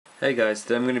Hey guys,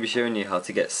 today I'm going to be showing you how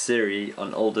to get Siri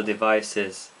on older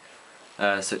devices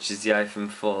such as the iPhone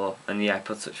 4 and the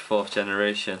iPod Touch 4th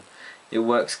generation. It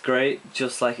works great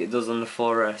just like it does on the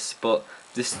 4S, but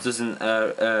this doesn't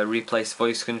replace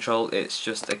voice control, it's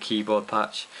just a keyboard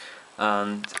patch.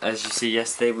 And as you see,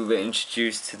 yesterday we were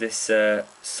introduced to this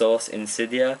source in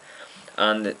Cydia,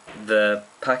 and the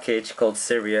package called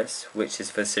Sirius, which is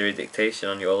for Siri Dictation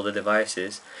on your older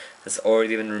devices, has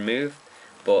already been removed.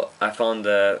 But I found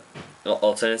an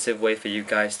alternative way for you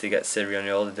guys to get Siri on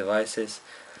your older devices,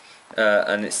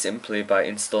 and it's simply by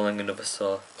installing another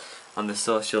source. And the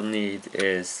source you'll need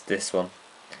is this one.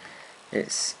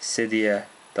 It's cydia.xli.com.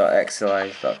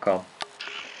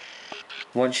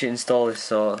 Once you install this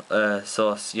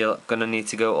source, you're going to need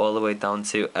to go all the way down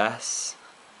to S.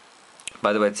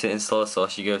 By the way, to install a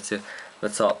source, you go to the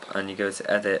top and you go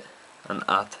to Edit and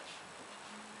Add,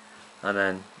 and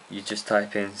then you just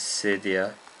type in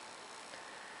Cydia.xli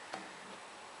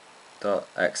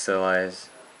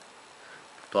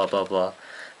blah blah blah,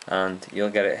 and you'll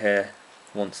get it here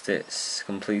once it's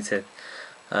completed.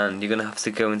 And you're gonna have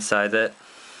to go inside it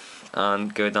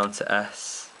and go down to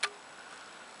S,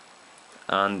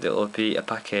 and it will be a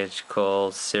package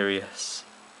called Sirius.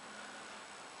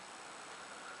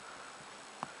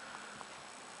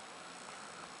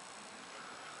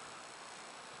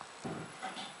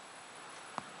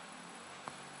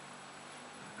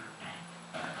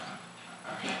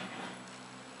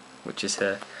 Which is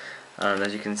here, and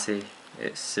as you can see,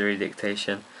 it's Siri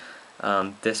Dictation,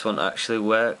 and this one actually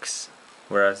works,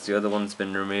 whereas the other one's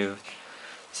been removed.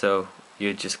 So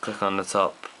you just click on the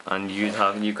top, and you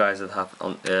guys would have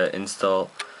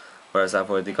install, whereas I've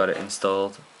already got it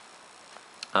installed.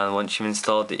 And once you've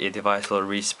installed it, your device will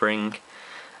respring,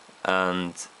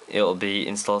 and it'll be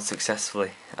installed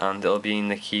successfully, and it'll be in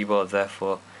the keyboard.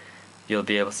 Therefore, you'll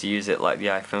be able to use it like the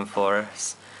iPhone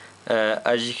 4S.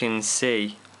 As you can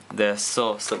see, the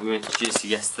source that we introduced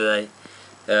yesterday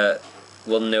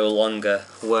will no longer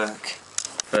work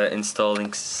for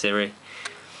installing Siri.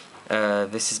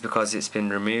 This is because it's been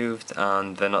removed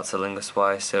and they're not telling us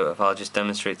why. So if I'll just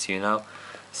demonstrate to you now,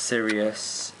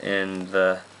 Sirius in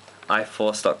the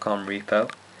iForce.com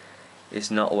repo is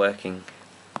not working.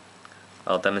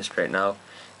 I'll demonstrate now.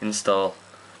 Install.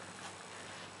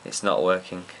 It's not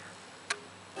working.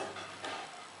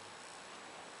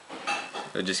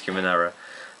 It'll just give an error.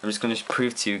 I'm just going to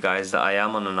prove to you guys that I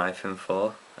am on an iPhone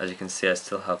 4. As you can see, I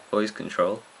still have voice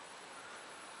control.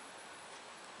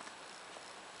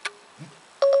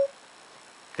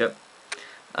 Yep.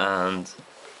 And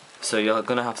so you guys are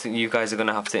gonna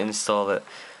have to install it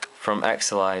from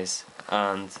Xli's,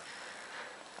 and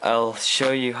I'll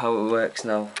show you how it works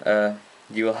now.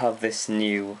 You will have this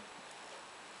new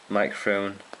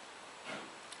microphone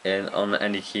on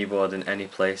any keyboard in any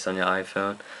place on your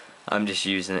iPhone. I'm just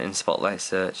using it in Spotlight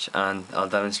Search, and I'll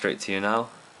demonstrate to you now.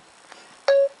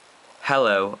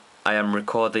 Hello, I am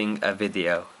recording a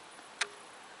video.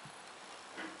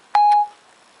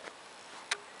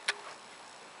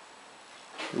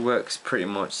 It works pretty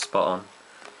much spot on.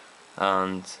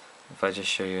 And if I just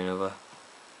show you another.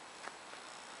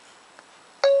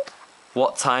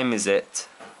 What time is it?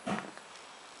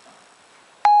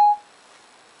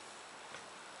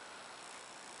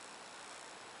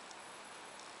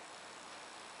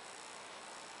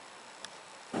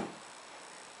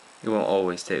 It won't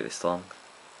always take this long.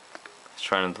 Let's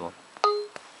try another one.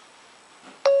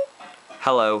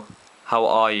 Hello, how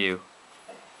are you?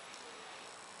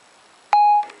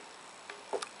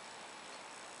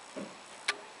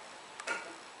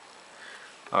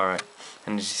 Alright,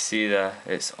 and as you see there,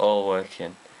 it's all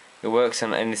working. It works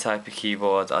on any type of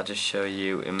keyboard. I'll just show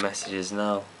you in messages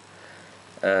now.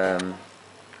 You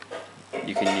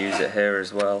can use it here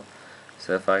as well.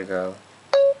 So if I go,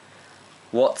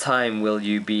 what time will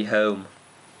you be home?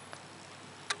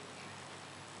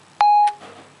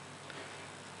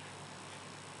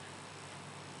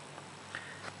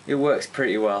 It works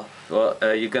pretty well, but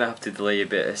you're going to have to delay a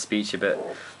bit of speech a bit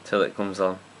till it comes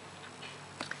on.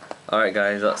 Alright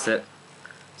guys, that's it.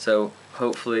 So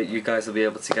hopefully you guys will be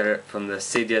able to get it from the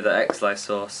Cydia.xli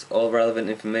source. All relevant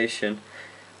information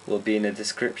will be in the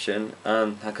description,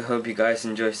 and I hope you guys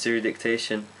enjoy Siri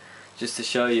Dictation. Just to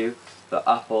show you that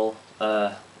Apple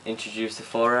introduced the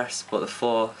 4S, but the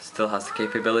 4 still has the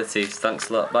capabilities. Thanks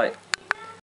a lot, bye.